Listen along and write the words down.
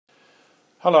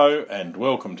Hello and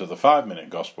welcome to the 5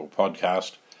 Minute Gospel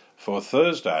podcast for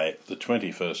Thursday, the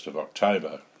 21st of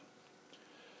October.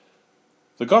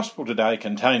 The Gospel today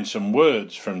contains some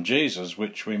words from Jesus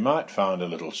which we might find a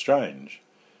little strange.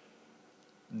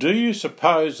 Do you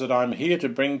suppose that I'm here to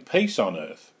bring peace on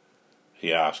earth?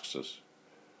 He asks us,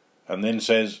 and then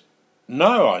says,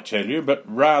 No, I tell you, but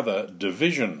rather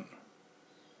division.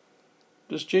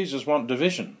 Does Jesus want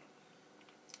division?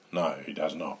 No, he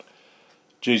does not.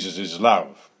 Jesus is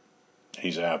love.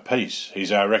 He's our peace.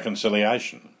 He's our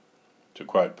reconciliation, to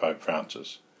quote Pope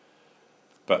Francis.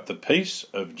 But the peace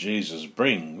of Jesus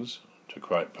brings, to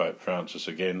quote Pope Francis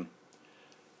again,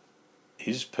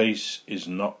 his peace is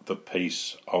not the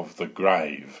peace of the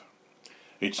grave.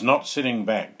 It's not sitting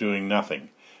back doing nothing.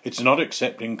 It's not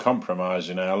accepting compromise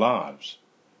in our lives.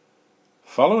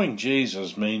 Following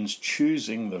Jesus means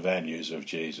choosing the values of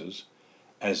Jesus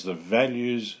as the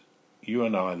values you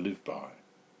and I live by.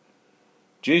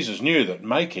 Jesus knew that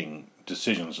making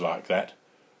decisions like that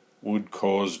would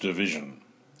cause division.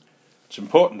 It's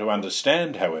important to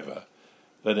understand, however,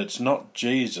 that it's not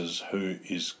Jesus who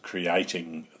is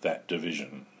creating that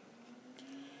division.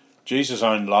 Jesus'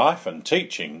 own life and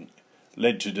teaching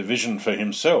led to division for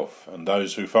himself and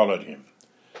those who followed him.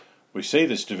 We see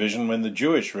this division when the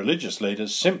Jewish religious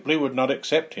leaders simply would not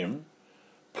accept him,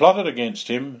 plotted against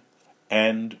him,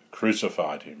 and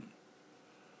crucified him.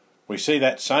 We see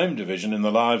that same division in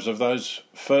the lives of those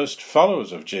first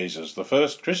followers of Jesus, the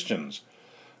first Christians,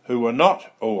 who were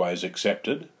not always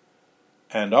accepted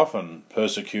and often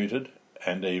persecuted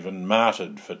and even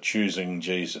martyred for choosing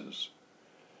Jesus.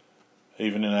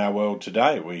 Even in our world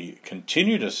today, we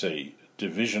continue to see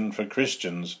division for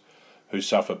Christians who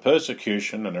suffer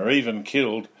persecution and are even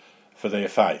killed for their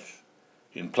faith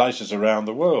in places around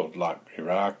the world like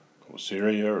Iraq or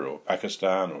Syria or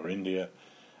Pakistan or India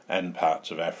and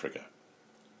parts of Africa.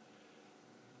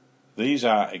 These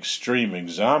are extreme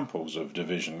examples of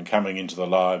division coming into the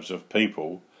lives of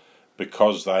people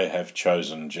because they have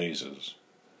chosen Jesus.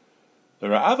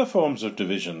 There are other forms of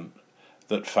division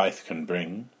that faith can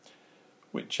bring,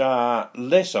 which are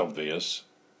less obvious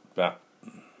but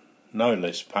no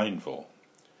less painful.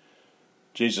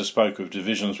 Jesus spoke of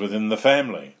divisions within the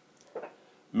family.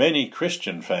 Many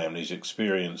Christian families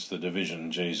experience the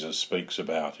division Jesus speaks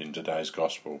about in today's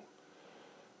Gospel.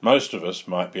 Most of us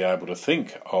might be able to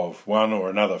think of one or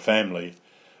another family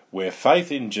where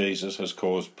faith in Jesus has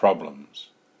caused problems.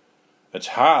 It's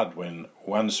hard when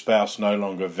one spouse no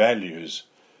longer values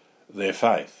their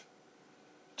faith.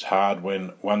 It's hard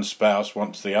when one spouse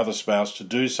wants the other spouse to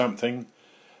do something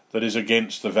that is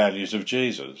against the values of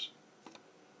Jesus.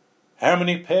 How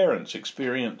many parents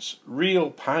experience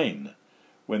real pain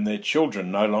when their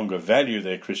children no longer value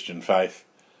their Christian faith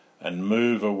and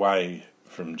move away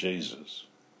from Jesus?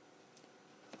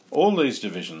 All these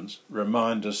divisions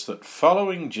remind us that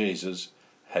following Jesus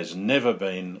has never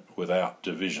been without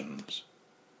divisions.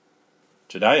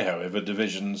 Today, however,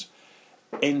 divisions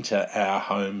enter our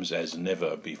homes as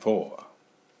never before.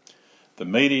 The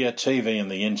media, TV and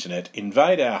the internet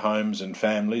invade our homes and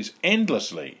families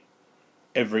endlessly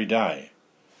every day.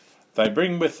 They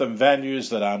bring with them values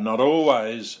that are not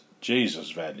always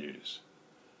Jesus' values.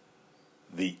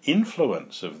 The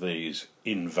influence of these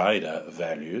invader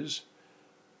values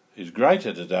is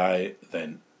greater today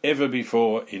than ever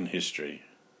before in history.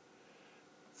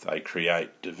 They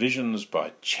create divisions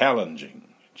by challenging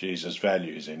Jesus'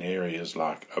 values in areas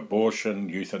like abortion,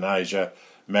 euthanasia,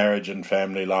 marriage and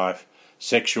family life,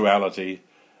 sexuality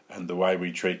and the way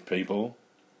we treat people,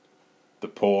 the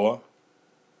poor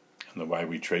and the way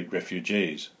we treat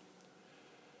refugees.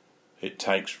 It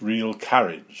takes real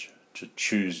courage to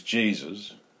choose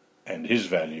Jesus and his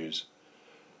values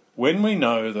when we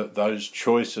know that those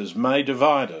choices may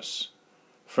divide us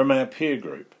from our peer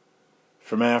group,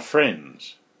 from our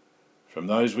friends, from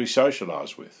those we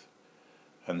socialise with,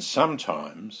 and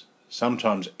sometimes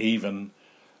even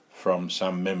from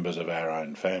some members of our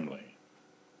own family.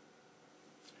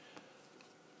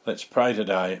 Let's pray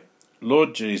today.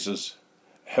 Lord Jesus,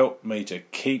 help me to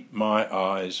keep my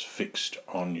eyes fixed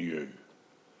on you.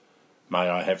 May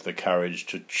I have the courage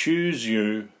to choose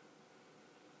you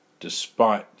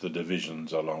despite the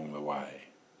divisions along the way.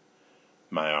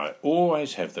 May I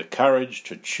always have the courage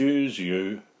to choose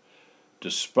you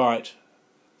despite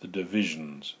the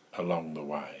divisions along the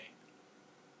way.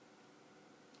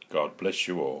 God bless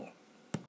you all.